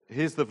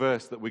Here's the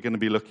verse that we're going to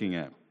be looking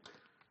at.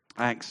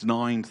 Acts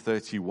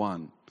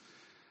 9:31.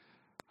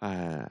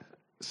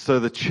 So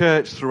the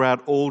church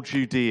throughout all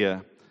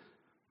Judea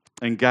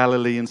and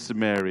Galilee and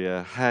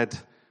Samaria had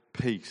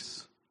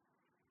peace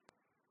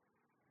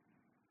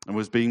and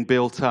was being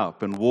built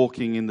up and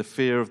walking in the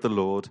fear of the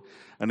Lord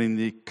and in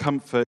the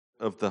comfort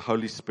of the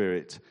Holy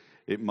Spirit,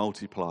 it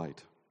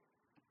multiplied.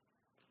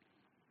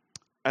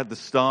 At the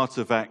start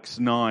of Acts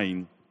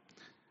 9,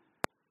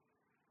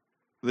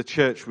 the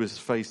church was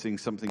facing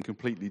something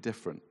completely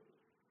different.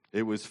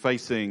 It was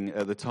facing,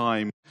 at the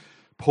time,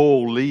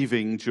 Paul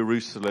leaving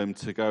Jerusalem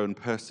to go and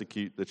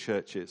persecute the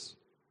churches.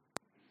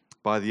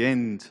 By the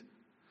end,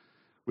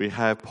 we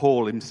have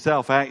Paul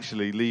himself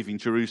actually leaving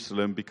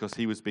Jerusalem because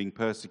he was being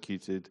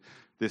persecuted,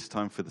 this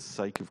time for the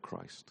sake of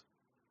Christ.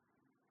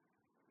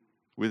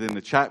 Within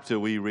the chapter,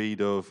 we read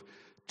of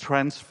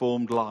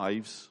transformed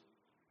lives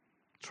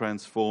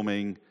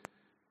transforming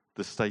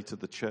the state of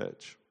the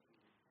church.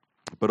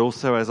 But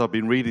also, as I've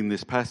been reading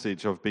this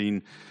passage, I've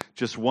been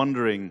just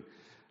wondering,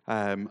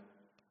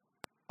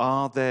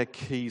 are there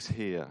keys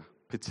here,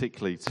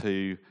 particularly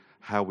to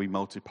how we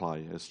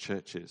multiply as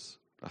churches?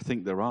 I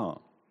think there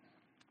are.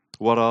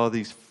 What are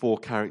these 4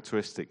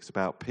 characteristics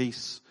about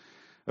peace,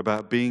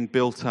 about being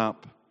built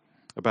up,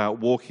 about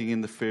walking in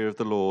the fear of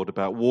the Lord,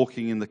 about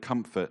walking in the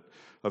comfort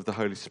of the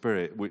Holy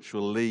Spirit, which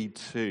will lead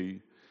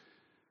to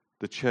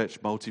the church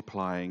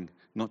multiplying,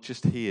 not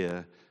just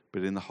here,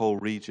 but in the whole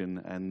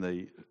region and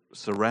the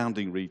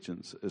surrounding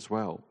regions as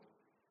well?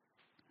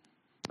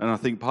 And I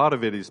think part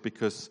of it is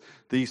because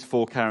these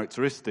 4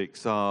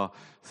 characteristics are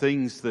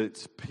things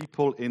that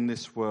people in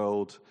this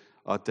world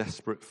are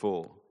desperate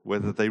for,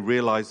 whether they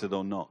realize it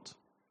or not.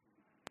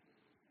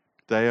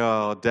 They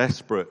are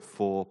desperate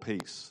for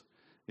peace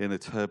in the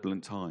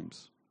turbulent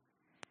times.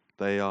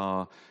 They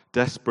are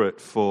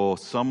desperate for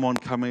someone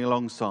coming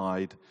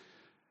alongside,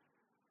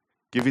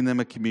 giving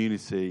them a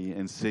community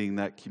and seeing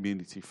that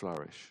community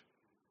flourish.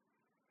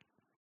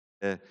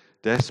 They're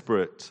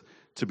desperate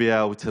to be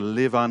able to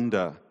live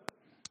under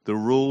the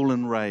rule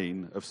and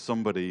reign of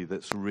somebody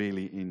that's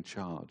really in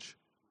charge,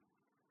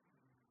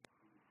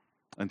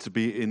 and to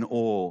be in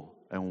awe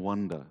and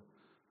wonder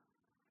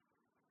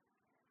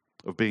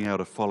of being able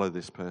to follow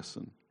this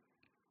person.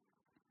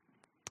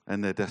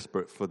 And they're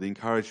desperate for the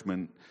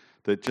encouragement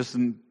that just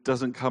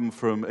doesn't come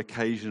from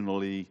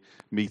occasionally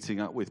meeting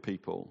up with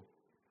people,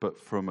 but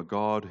from a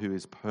God who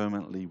is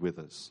permanently with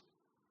us.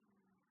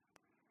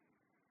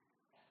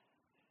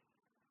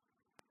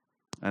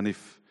 And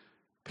if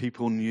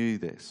people knew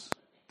this,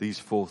 these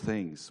 4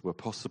 things were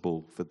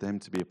possible for them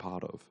to be a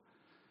part of,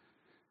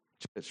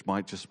 church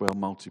might just well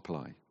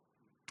multiply.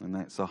 And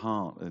that's the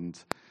heart. And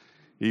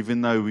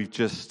even though we've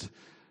just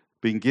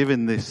been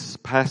given this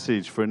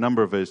passage for a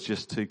number of us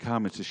just to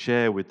come and to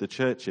share with the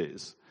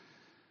churches,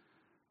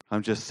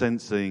 I'm just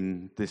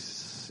sensing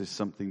this is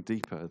something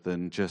deeper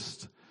than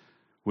just,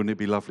 wouldn't it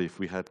be lovely if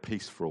we had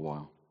peace for a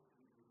while?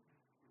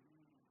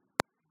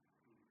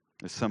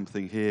 There's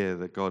something here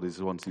that God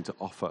is wanting to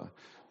offer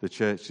the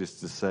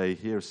churches to say,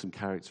 here are some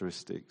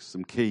characteristics,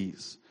 some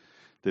keys,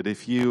 that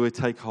if you would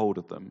take hold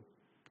of them,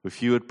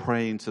 if you would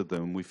pray into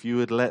them, if you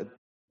would let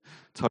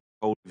take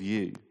hold of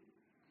you,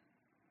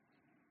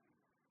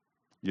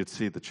 you'd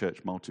see the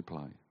church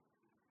multiply.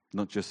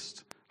 Not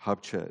just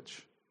hub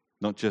church,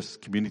 not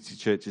just community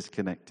churches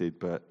connected,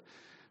 but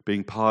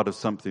being part of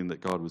something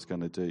that God was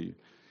going to do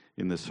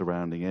in the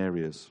surrounding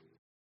areas.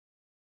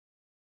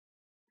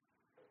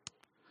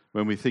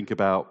 When we think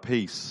about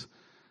peace,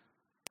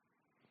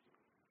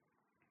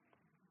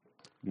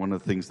 one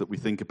of the things that we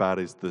think about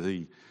is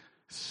the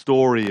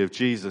story of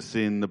Jesus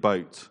in the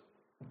boat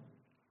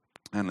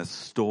and a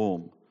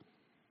storm.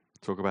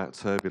 Talk about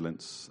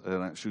turbulence,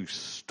 an actual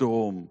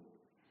storm.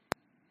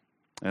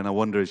 And I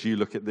wonder, as you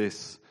look at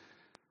this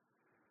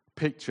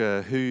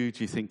picture, who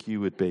do you think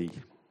you would be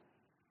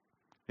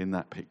in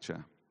that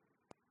picture?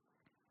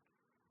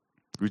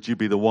 Would you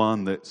be the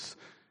one that's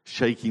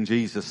shaking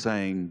Jesus,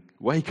 saying,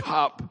 wake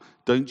up,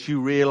 don't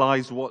you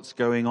realize what's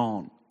going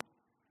on?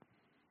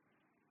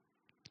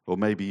 Or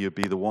maybe you'd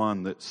be the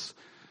one that's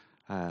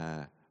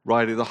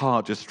right at the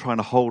heart, just trying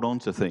to hold on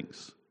to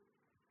things,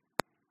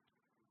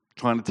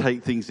 trying to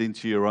take things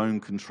into your own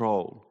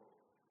control.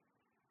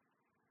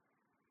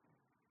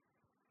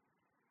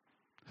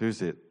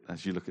 Who's it,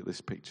 as you look at this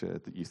picture,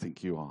 that you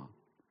think you are?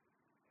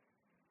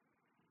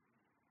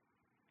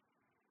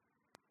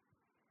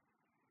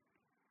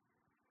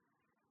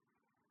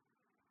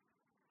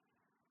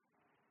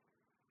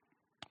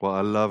 What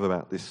I love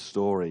about this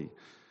story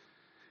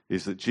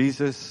is that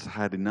Jesus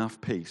had enough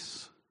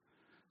peace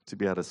to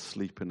be able to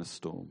sleep in a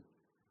storm.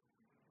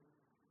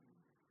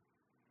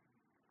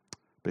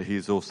 But he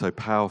is also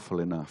powerful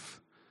enough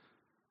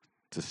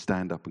to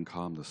stand up and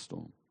calm the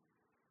storm.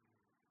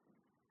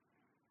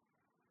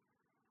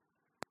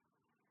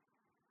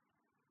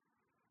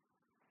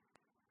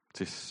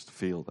 Just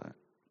feel that.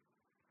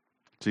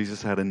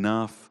 Jesus had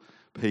enough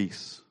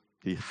peace.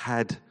 He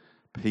had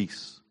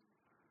peace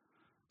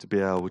to be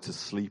able to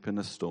sleep in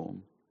a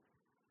storm,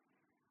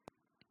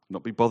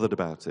 not be bothered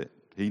about it,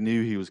 He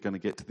knew he was going to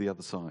get to the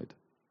other side.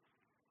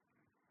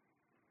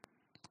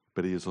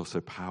 But he is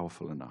also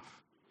powerful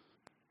enough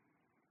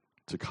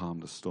to calm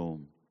the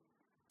storm.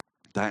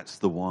 That's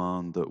the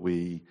one that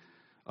we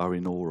are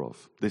in awe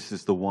of. This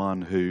is the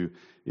one who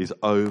is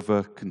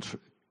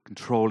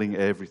controlling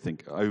everything,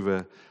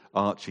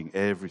 overarching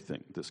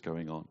everything that's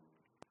going on.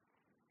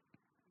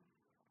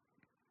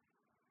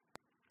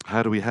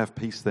 How do we have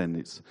peace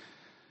then?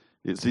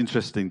 It's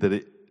interesting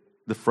that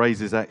the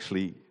phrase is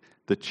actually,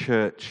 the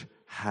church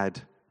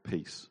had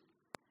peace.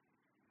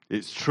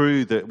 It's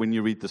true that when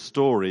you read the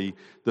story,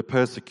 the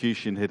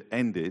persecution had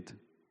ended,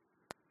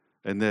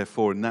 and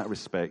therefore in that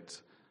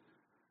respect,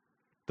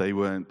 they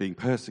weren't being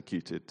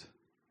persecuted,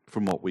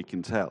 from what we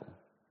can tell.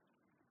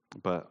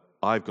 But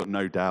I've got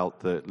no doubt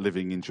that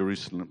living in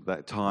Jerusalem at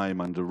that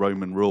time under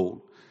Roman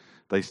rule,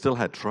 they still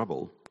had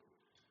trouble.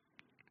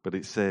 But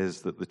it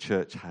says that the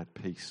church had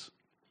peace.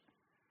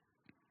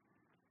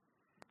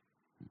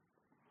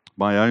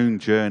 My own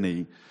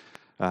journey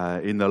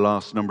in the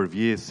last number of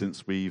years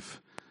since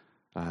we've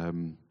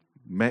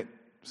met,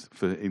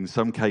 in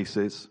some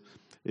cases,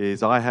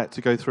 is I had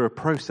to go through a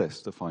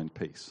process to find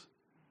peace.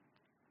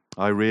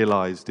 I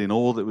realized in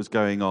all that was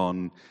going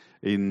on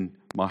in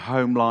my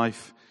home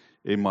life,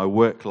 in my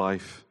work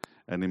life,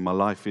 and in my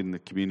life in the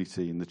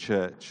community, in the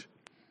church,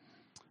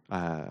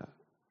 I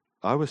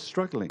was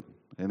struggling.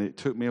 And it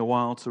took me a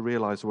while to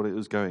realize what it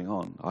was going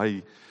on.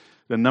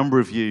 A number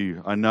of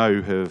you I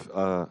know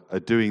are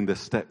doing the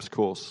STEPS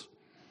course.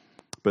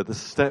 But the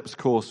STEPS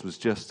course was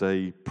just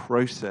a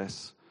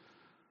process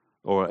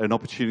or an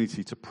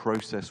opportunity to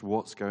process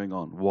what's going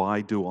on.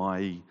 Why do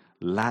I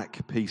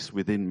lack peace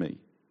within me?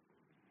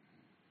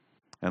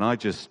 And I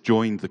just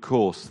joined the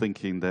course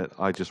thinking that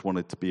I just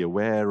wanted to be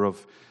aware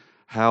of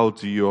how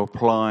do you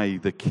apply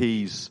the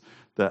keys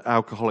that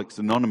Alcoholics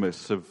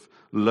Anonymous have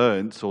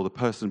learnt, or the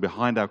person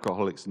behind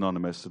Alcoholics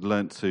Anonymous had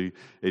learnt, to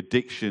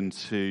addiction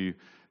to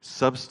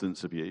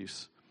substance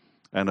abuse,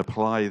 and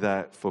apply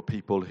that for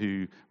people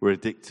who were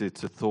addicted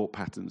to thought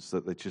patterns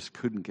that they just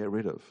couldn't get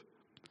rid of.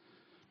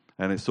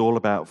 And it's all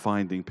about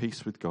finding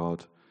peace with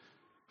God,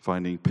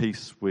 finding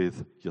peace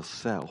with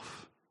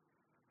yourself,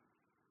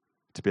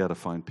 to be able to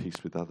find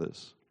peace with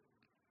others.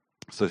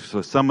 So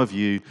some of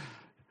you,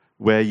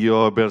 where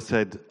you're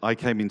said, I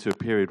came into a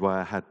period where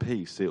I had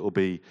peace, it will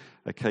be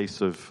a case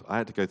of I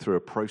had to go through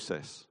a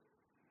process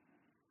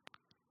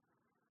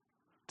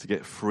to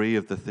get free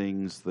of the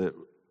things that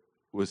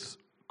was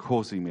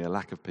causing me a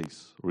lack of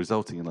peace,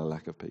 resulting in a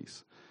lack of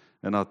peace.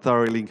 And I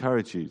thoroughly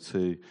encourage you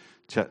to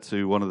chat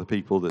to one of the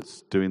people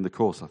that's doing the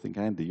course. I think,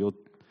 Andy,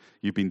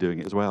 you've been doing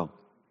it as well.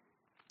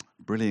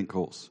 Brilliant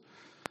course.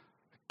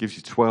 Gives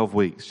you 12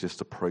 weeks just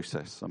to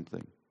process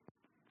something.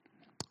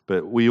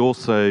 But we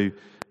also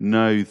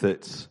know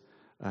that,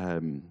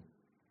 and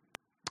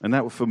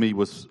that for me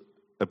was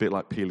a bit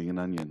like peeling an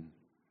onion,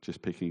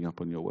 just picking up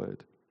on your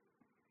word.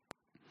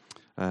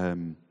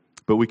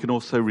 But we can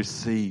also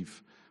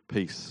receive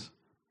peace.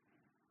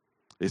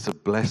 It's a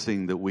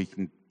blessing that we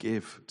can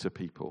give to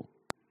people.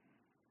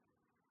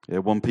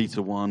 1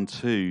 Peter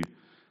 1:2,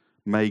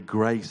 may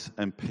grace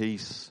and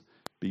peace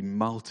be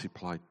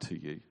multiplied to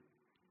you.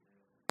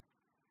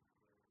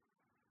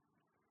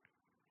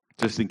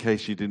 Just in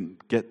case you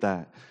didn't get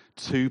that,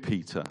 2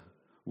 Peter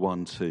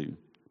 1:2,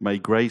 may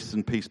grace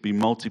and peace be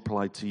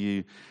multiplied to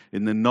you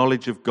in the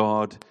knowledge of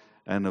God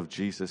and of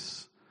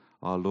Jesus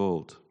our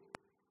Lord.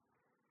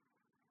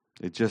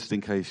 Just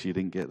in case you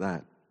didn't get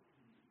that.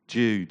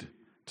 Jude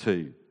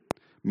 2,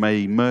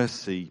 may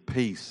mercy,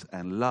 peace,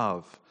 and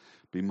love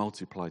be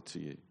multiplied to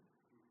you.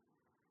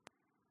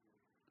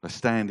 I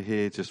stand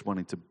here just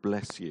wanting to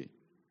bless you.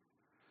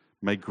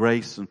 May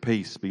grace and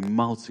peace be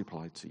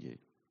multiplied to you.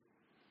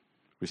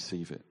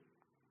 Receive it.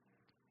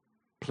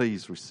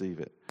 Please receive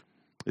it.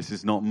 This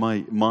is not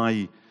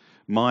my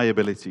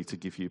ability to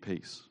give you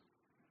peace.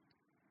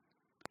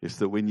 It's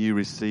that when you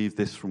receive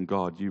this from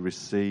God, you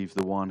receive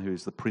the one who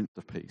is the Prince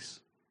of Peace.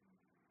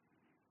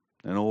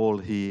 And all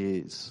he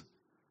is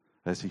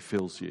as he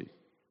fills you.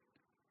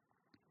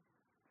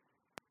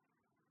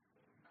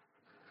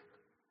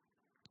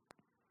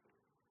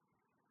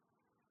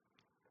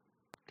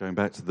 Going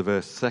back to the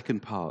verse,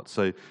 second part.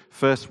 So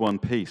first one,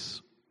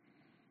 peace.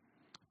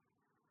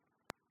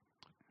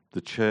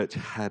 The church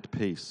had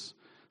peace.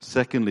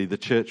 Secondly, the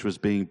church was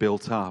being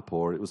built up,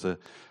 or it was a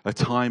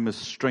time of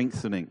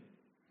strengthening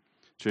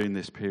during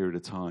this period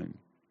of time.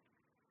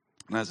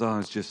 And as I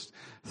was just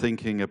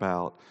thinking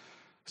about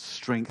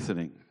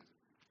strengthening,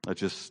 I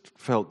just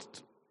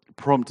felt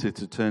prompted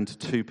to turn to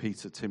 2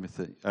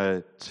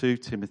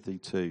 Timothy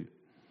 2,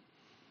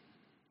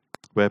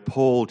 where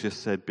Paul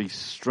just said, be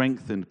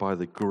strengthened by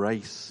the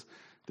grace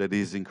that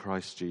is in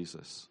Christ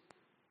Jesus.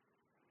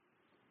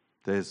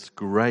 There's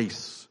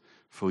grace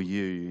for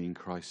you in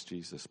Christ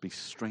Jesus. Be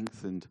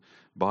strengthened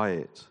by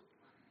it.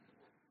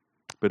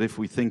 But if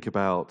we think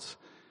about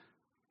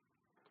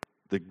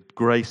the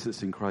grace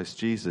that's in Christ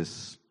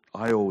Jesus,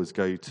 I always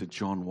go to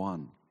John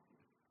 1.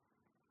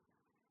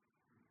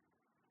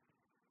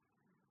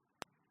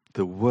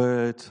 The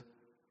Word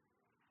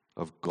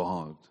of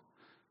God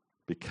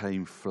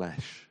became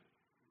flesh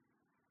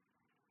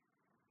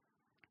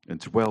and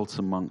dwelt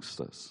amongst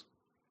us.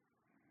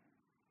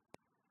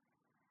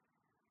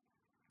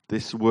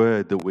 This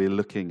word that we're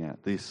looking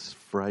at, these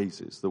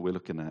phrases that we're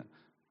looking at,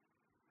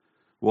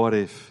 what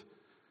if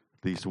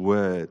these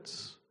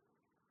words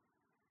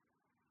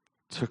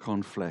took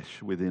on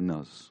flesh within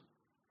us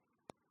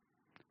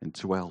and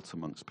dwelt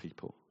amongst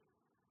people?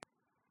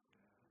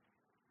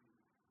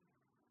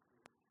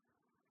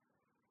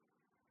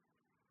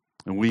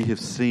 And we have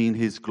seen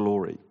his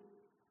glory.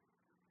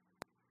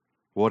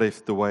 What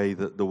if the way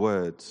that the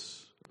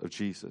words of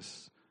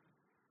Jesus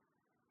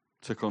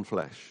took on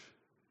flesh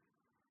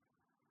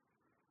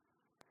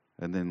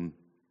and then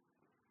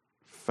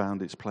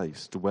found its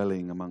place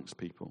dwelling amongst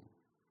people?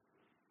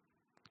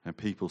 And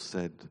people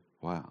said,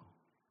 wow,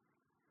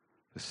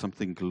 there's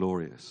something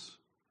glorious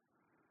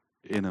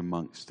in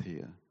amongst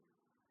here,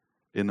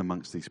 in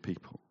amongst these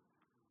people.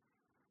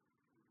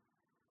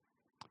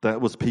 That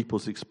was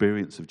people's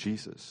experience of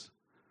Jesus.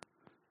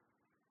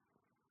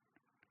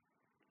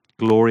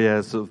 Glory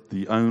as of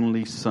the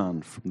only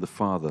Son from the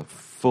Father,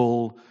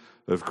 full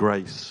of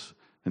grace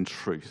and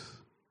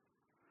truth.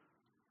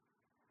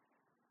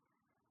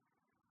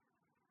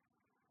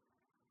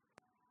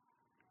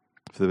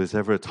 If there was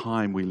ever a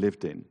time we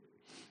lived in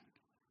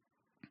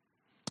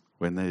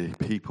when the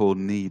people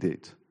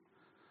needed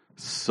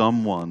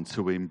someone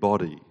to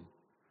embody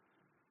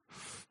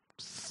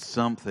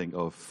something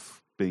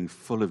of being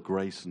full of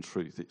grace and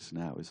truth, it's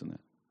now, isn't it?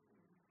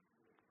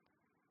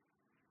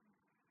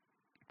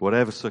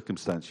 Whatever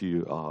circumstance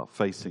you are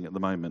facing at the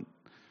moment,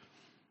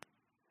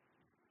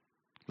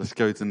 let's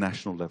go to the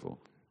national level.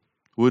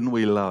 Wouldn't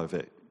we love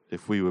it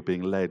if we were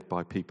being led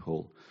by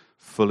people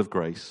full of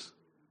grace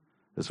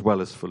as well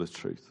as full of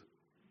truth?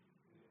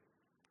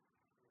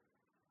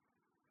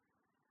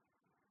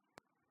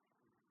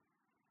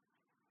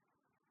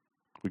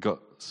 We've got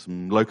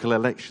some local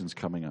elections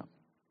coming up.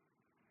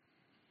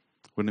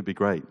 Wouldn't it be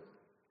great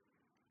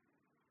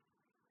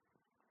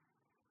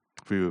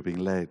if we were being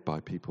led by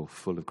people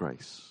full of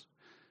grace,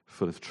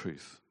 full of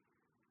truth?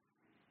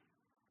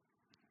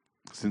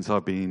 Since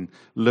I've been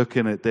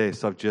looking at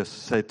this, I've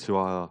just said to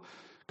our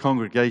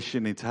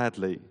congregation in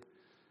Tadley,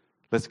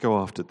 let's go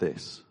after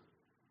this.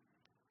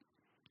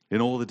 In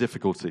all the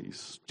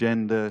difficulties,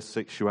 gender,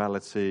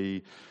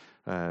 sexuality,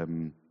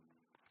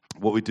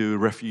 what we do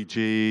with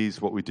refugees,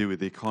 what we do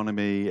with the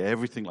economy,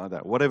 everything like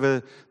that.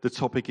 Whatever the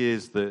topic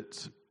is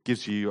that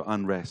gives you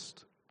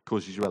unrest,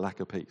 causes you a lack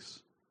of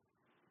peace.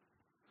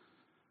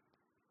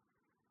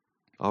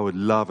 I would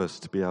love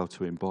us to be able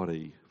to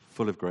embody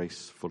full of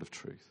grace, full of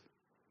truth.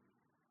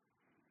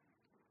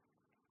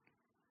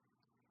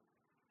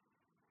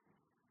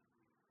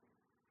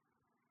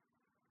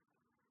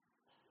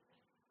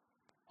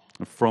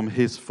 And from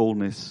his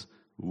fullness,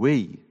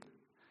 we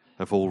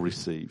have all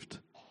received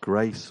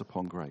grace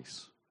upon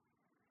grace.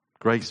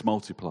 Grace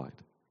multiplied.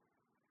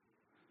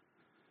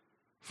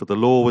 For the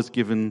law was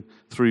given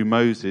through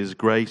Moses,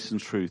 grace and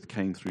truth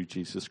came through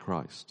Jesus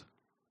Christ.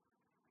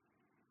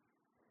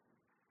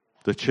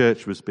 The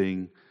church was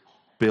being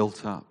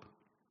built up,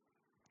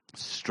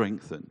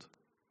 strengthened.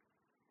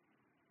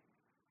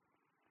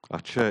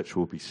 Our church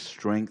will be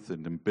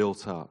strengthened and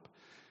built up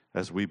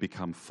as we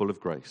become full of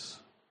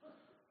grace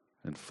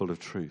and full of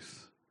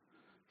truth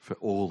for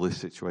all the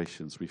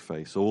situations we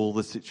face, all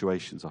the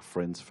situations our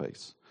friends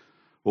face,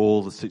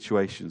 all the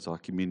situations our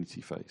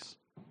community face.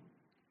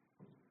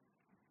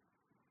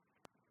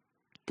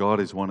 God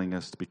is wanting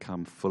us to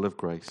become full of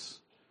grace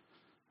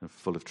and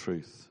full of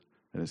truth.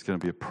 And it's going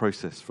to be a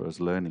process for us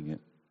learning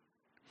it.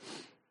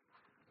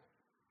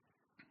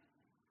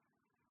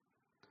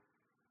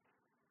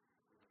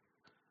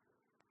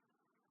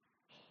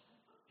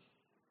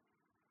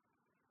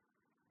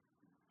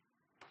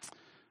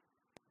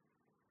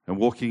 And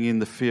walking in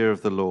the fear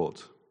of the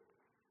Lord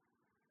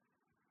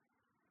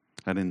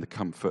and in the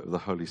comfort of the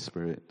Holy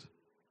Spirit.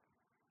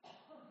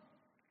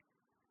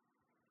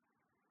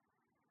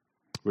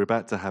 We're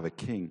about to have a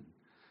king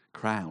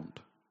crowned.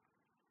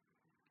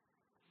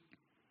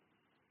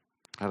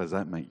 How does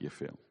that make you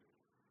feel?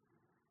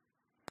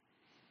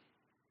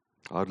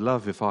 I'd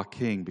love if our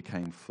king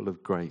became full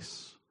of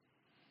grace,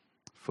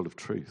 full of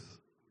truth.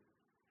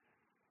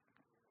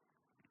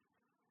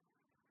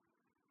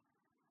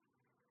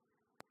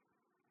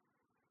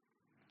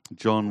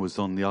 John was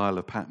on the Isle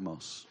of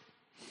Patmos.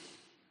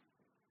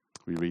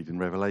 We read in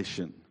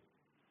Revelation,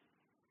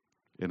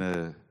 in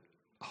a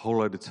whole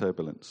load of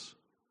turbulence.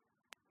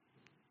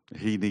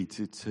 He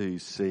needed to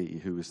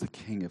see who was the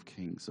King of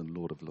Kings and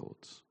Lord of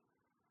Lords.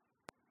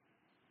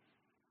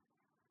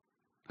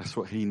 That's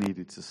what he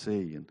needed to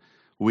see. And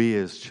we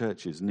as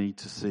churches need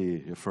to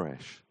see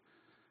afresh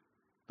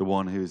the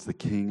one who is the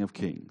King of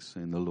Kings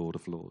and the Lord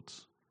of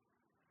Lords.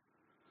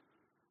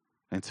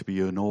 And to be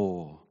in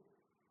awe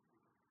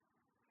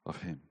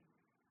of him.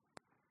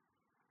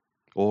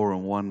 Awe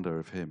and wonder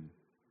of him.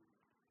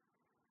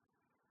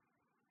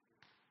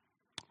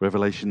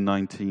 Revelation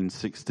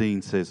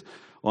 19:16 says,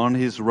 on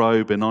his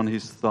robe and on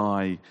his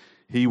thigh,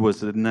 he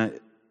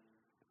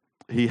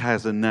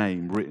has a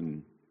name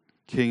written,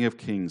 King of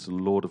kings and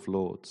Lord of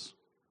lords.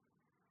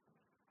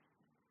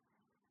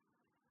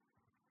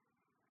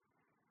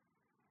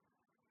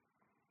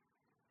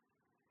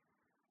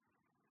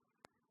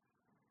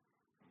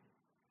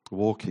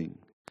 Walking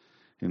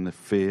in the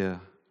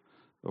fear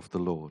of the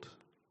Lord.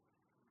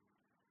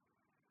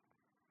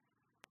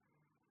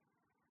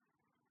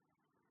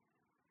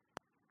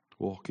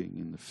 Walking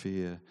in the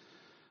fear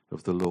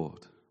of the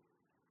Lord.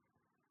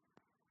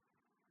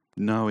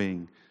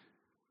 Knowing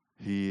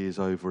He is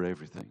over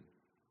everything.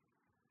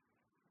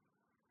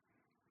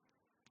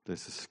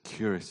 There's a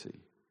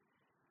security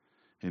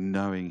in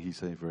knowing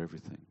He's over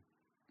everything.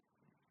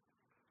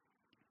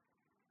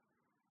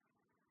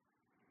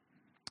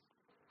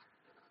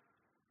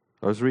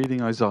 I was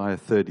reading Isaiah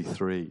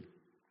 33.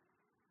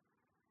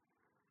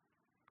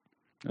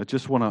 I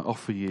just want to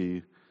offer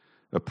you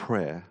a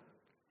prayer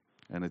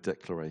and a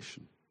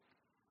declaration.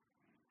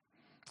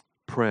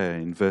 Prayer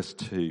in verse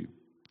 2.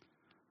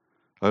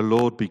 O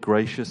Lord, be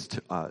gracious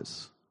to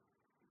us.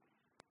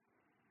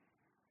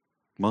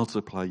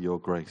 Multiply your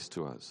grace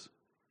to us.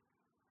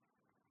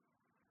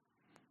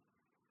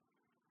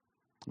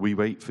 We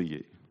wait for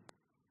you.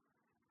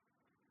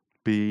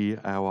 Be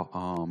our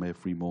arm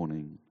every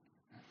morning,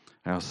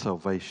 our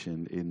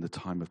salvation in the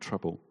time of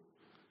trouble.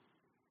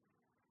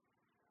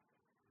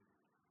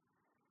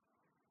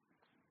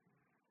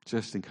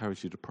 Just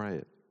encourage you to pray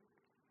it.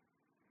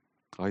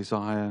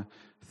 Isaiah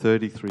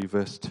 33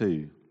 verse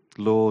 2.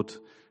 Lord,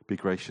 be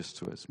gracious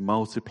to us.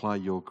 Multiply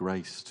your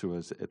grace to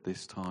us at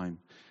this time.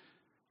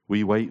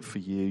 We wait for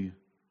you.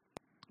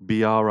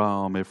 Be our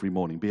arm every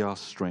morning. Be our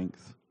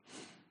strength,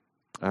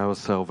 our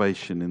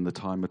salvation in the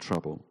time of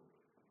trouble.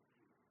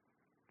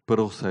 But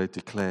also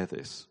declare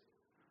this.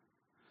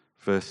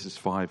 Verses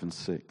 5 and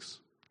 6.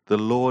 The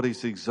Lord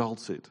is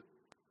exalted,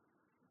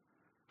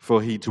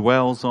 for He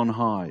dwells on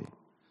high.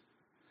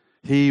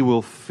 He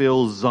will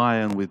fill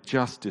Zion with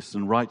justice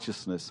and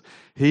righteousness.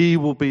 He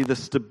will be the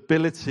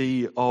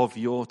stability of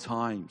your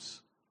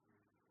times.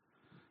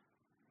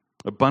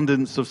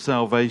 Abundance of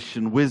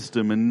salvation,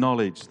 wisdom and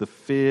knowledge. The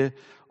fear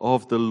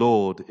of the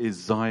Lord is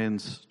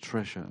Zion's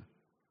treasure.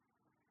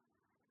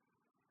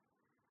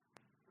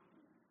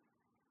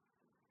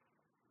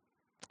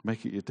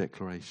 Make it your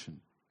declaration.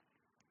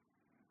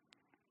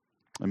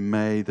 And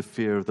may the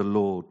fear of the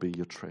Lord be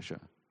your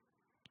treasure.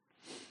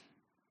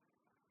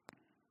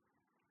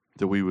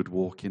 That we would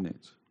walk in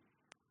it.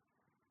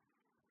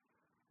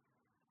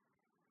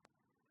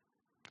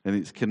 And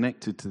it's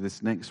connected to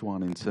this next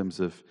one in terms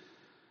of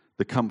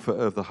the comfort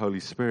of the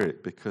Holy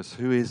Spirit, because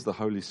who is the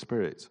Holy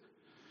Spirit?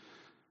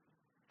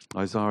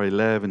 Isaiah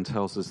 11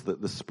 tells us that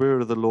the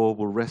Spirit of the Lord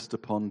will rest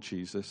upon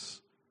Jesus.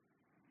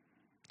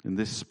 And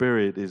this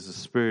Spirit is a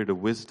spirit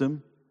of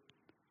wisdom,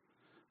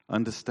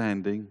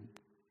 understanding,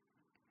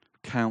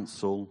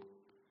 counsel,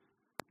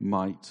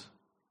 might,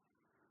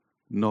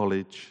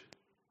 knowledge,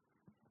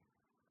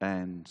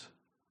 and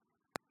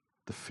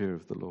the fear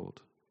of the Lord.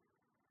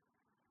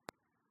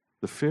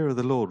 The fear of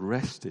the Lord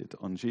rested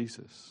on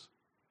Jesus.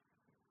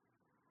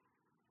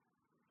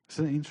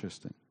 Isn't it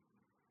interesting?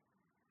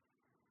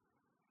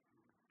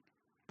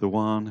 The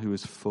one who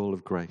is full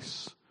of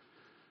grace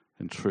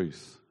and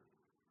truth.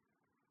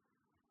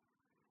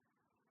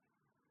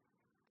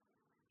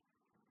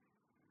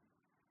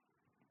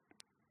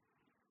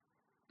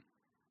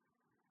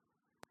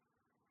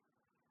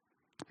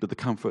 But the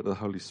comfort of the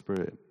Holy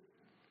Spirit.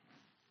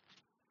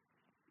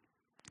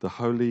 The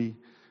Holy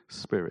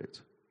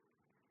Spirit.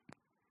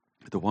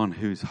 The one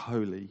who's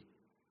holy.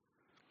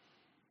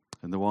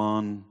 And the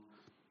one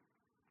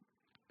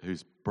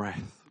whose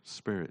breath,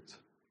 spirit,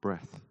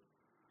 breath,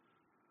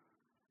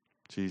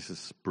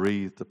 Jesus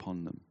breathed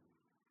upon them.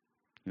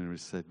 And he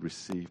said,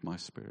 receive my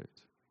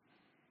spirit.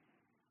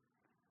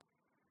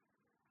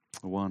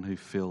 The one who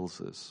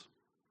fills us.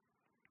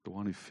 The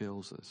one who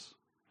fills us.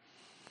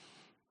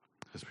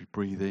 As we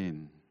breathe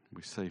in,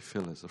 we say,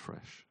 fill us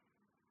afresh.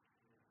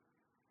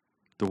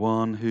 The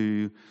one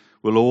who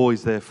will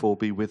always, therefore,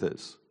 be with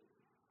us.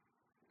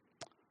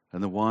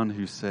 And the one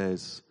who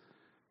says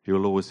he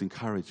will always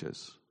encourage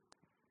us.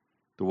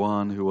 The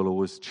one who will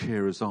always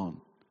cheer us on.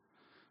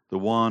 The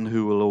one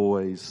who will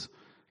always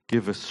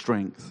give us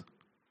strength.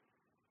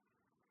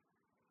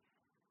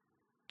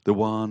 The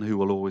one who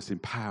will always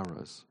empower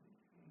us.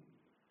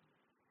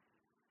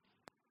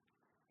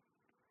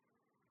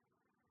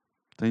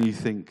 Then you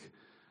think,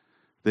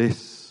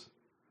 this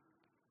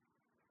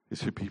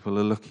is who people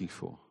are looking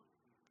for.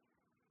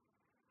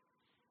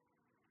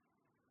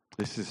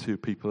 This is who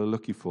people are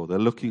looking for. They're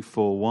looking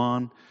for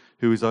one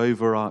who is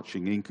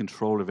overarching, in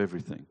control of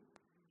everything.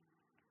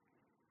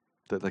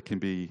 That there can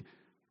be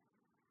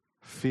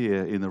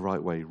fear in the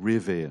right way,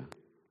 revere.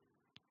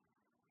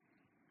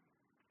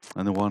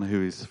 And the one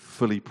who is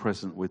fully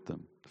present with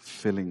them,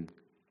 filling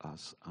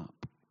us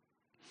up.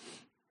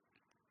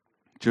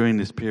 During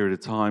this period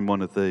of time,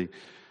 one of the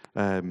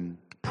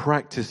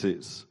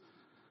practices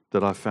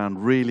that I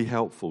found really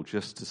helpful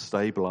just to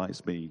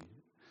stabilize me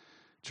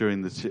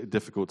during the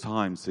difficult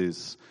times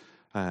is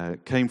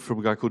came from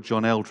a guy called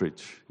John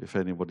Eldridge, if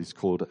anybody's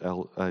heard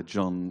of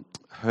John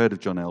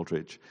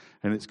Eldridge,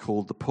 and it's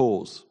called The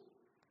Pause.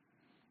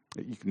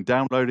 You can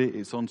download it,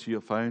 it's onto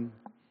your phone,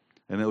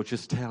 and it'll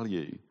just tell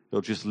you,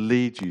 it'll just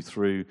lead you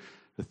through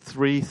the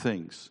 3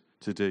 things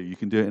to do. You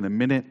can do it in a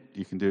minute,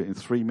 you can do it in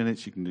 3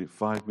 minutes, you can do it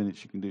 5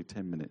 minutes, you can do it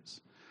 10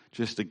 minutes.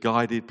 Just a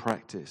guided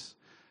practice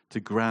to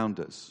ground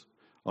us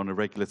on a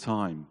regular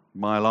time.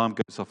 My alarm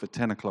goes off at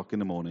 10 o'clock in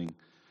the morning,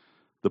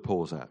 the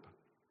Pause app.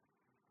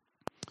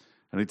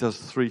 And it does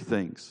 3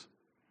 things.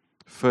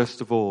 First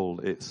of all,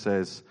 it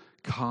says,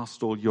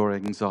 cast all your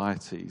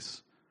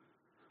anxieties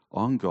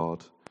on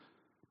God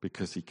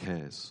because he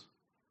cares.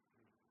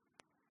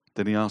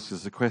 Then he asks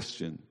us a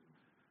question.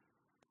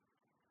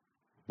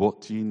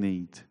 What do you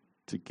need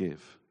to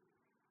give?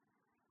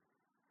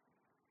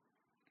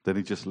 Then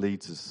he just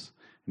leads us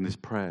in this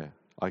prayer.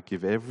 I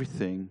give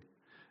everything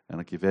and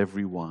I give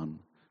everyone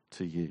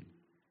to you.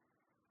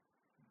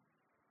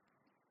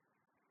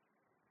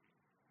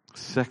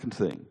 Second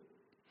thing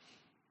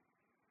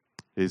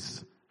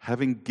is,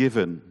 having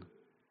given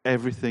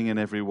everything and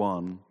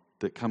everyone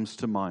that comes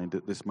to mind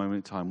at this moment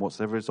in time,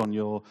 whatever is on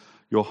your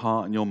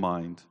heart and your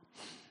mind,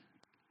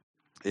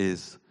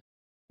 is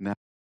now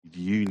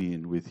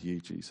union with you,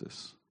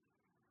 Jesus.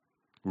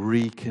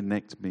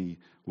 Reconnect me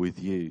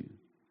with you.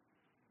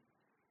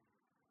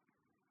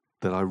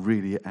 That I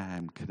really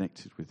am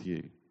connected with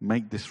you.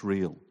 Make this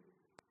real.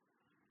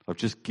 I've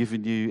just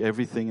given you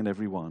everything and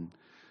everyone.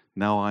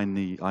 Now I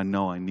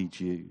know I need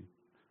you.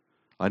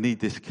 I need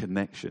this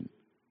connection.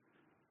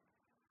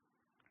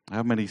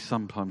 How many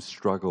sometimes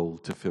struggle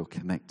to feel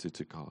connected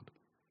to God?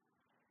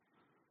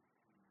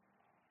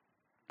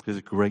 It's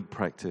a great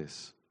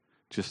practice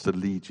just to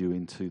lead you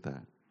into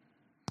that.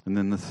 And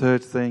then the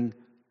third thing,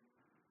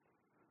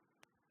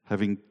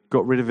 having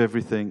got rid of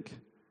everything,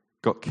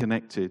 got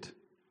connected,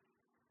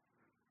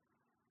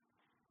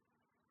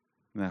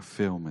 now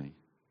fill me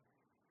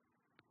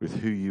with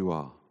who you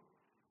are.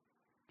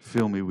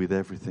 Fill me with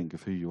everything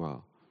of who you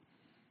are.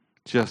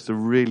 Just a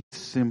really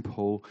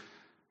simple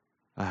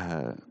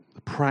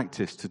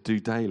practice to do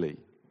daily.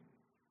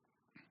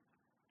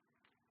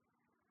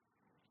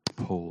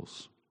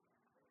 Pause.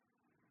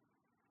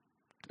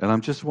 And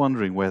I'm just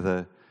wondering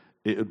whether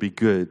it would be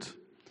good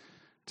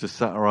to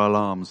set our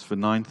alarms for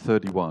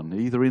 9:31,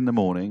 either in the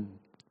morning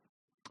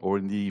or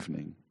in the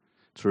evening,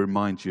 to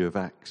remind you of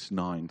Acts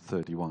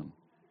 9:31.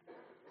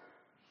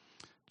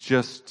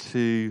 Just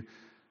to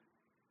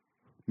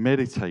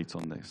meditate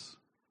on this.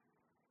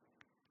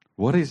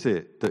 What is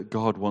it that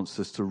God wants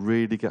us to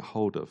really get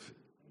hold of?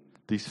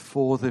 These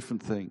 4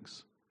 different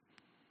things,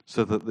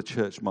 so that the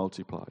church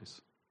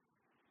multiplies.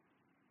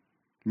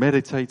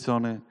 Meditate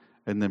on it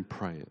and then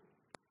pray it.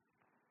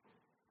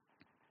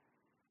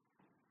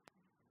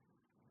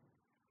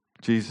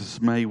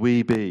 Jesus, may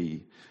we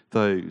be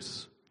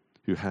those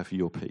who have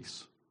your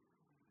peace.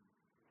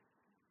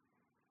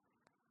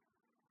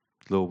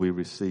 Lord, we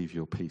receive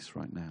your peace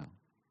right now.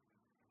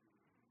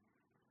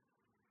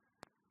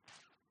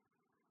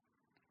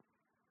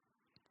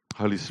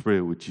 Holy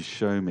Spirit, would you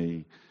show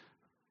me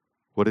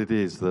what it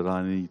is that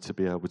I need to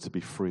be able to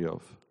be free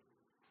of?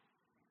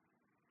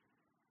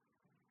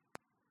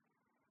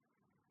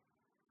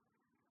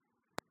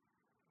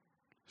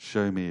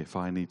 Show me if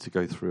I need to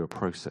go through a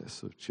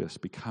process of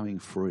just becoming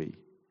free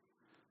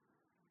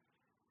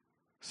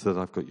so that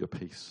I've got your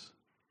peace.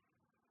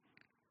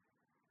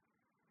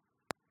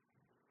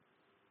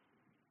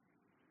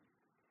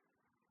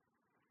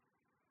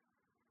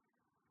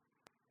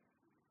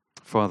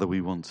 Father,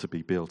 we want to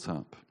be built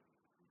up,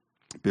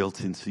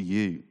 built into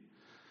you,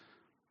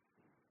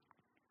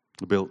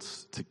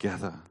 built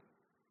together.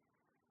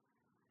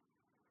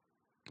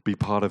 Be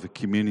part of a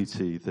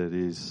community that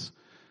is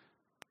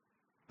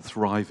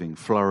thriving,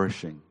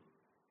 flourishing.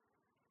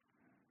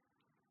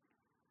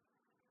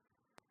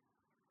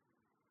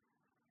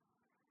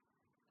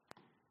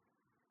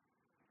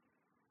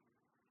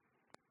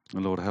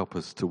 And Lord, help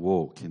us to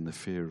walk in the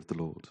fear of the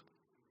Lord.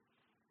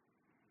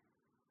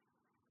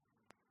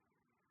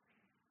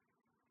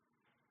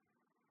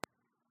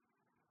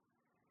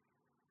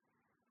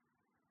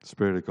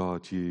 Spirit of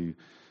God, you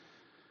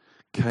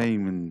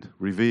came and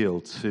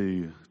revealed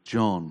to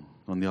John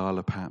on the Isle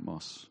of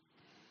Patmos,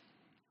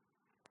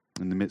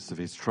 in the midst of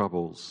his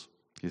troubles,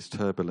 his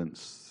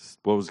turbulence,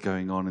 what was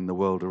going on in the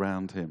world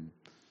around him.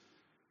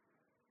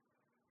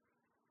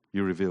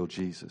 You revealed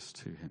Jesus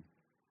to him.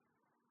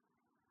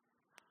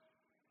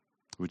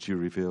 Would you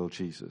reveal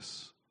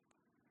Jesus?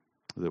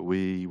 That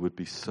we would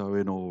be so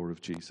in awe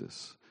of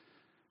Jesus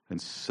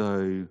and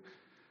so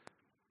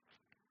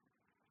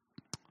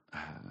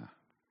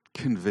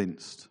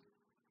convinced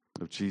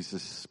of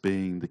Jesus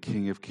being the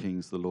King of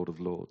Kings, the Lord of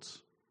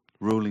Lords,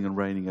 ruling and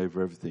reigning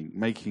over everything,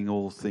 making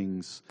all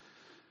things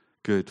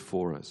good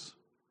for us,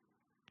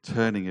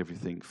 turning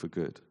everything for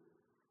good.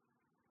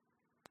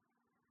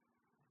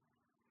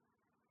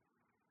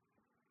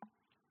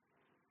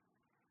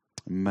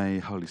 May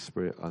Holy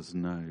Spirit us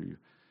know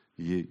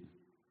you,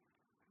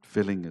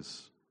 filling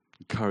us,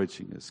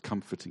 encouraging us,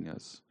 comforting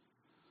us.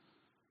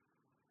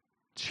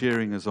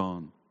 cheering us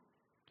on,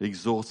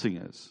 exhorting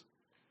us.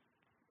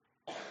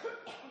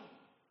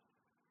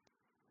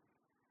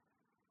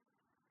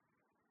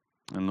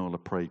 And Lord, I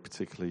pray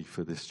particularly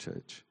for this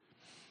church.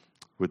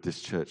 Would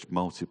this church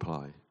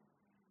multiply?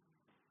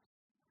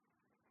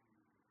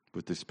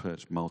 Would this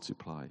church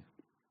multiply?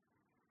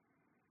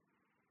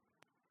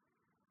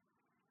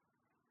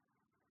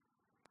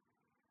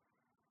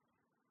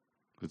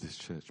 Would this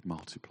church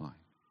multiply?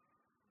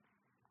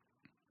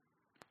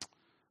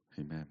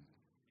 Amen.